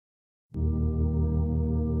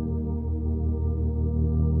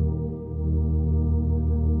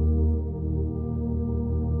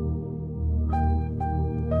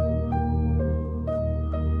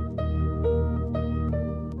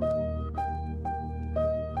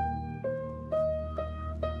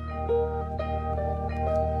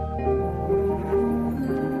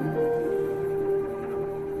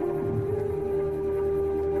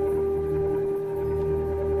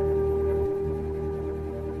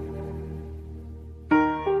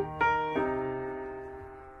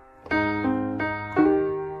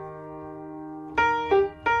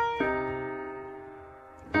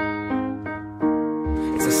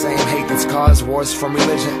cause wars from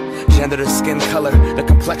religion, gender to skin color, the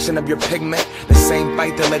complexion of your pigment. The same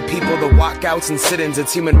fight that led people to walkouts and sit-ins.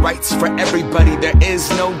 It's human rights for everybody. There is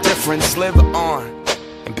no difference. Live on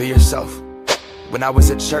and be yourself. When I was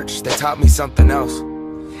at church, they taught me something else.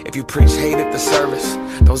 If you preach hate at the service,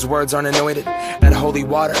 those words aren't anointed. That holy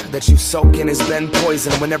water that you soak in has been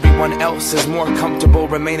poisoned. When everyone else is more comfortable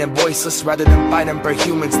remaining voiceless rather than fighting for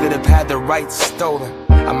humans that have had their rights stolen.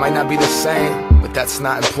 I might not be the same, but that's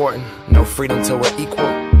not important. No freedom till we're equal.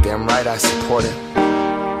 Damn right I support it.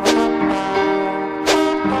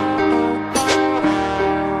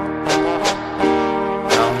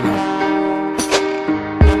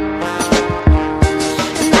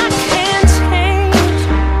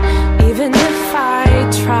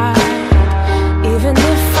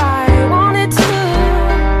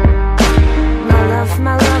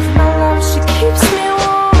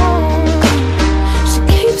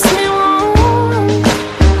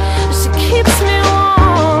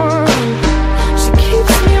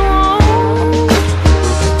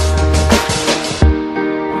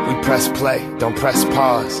 Press play, don't press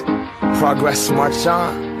pause. Progress, march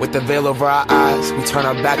on. With the veil over our eyes, we turn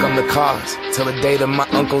our back on the cause. Till the day that my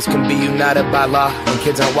uncles can be united by law. When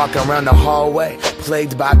kids aren't walking around the hallway,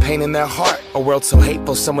 plagued by pain in their heart. A world so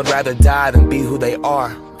hateful, some would rather die than be who they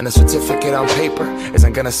are. And a certificate on paper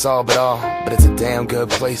isn't gonna solve it all, but it's a damn good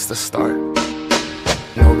place to start.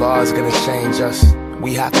 No law is gonna change us.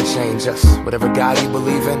 We have to change us. Whatever God you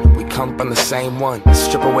believe in, we come from the same one.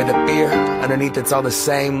 Strip away the fear, underneath it's all the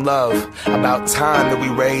same love. About time that we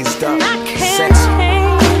raised up. I can't change.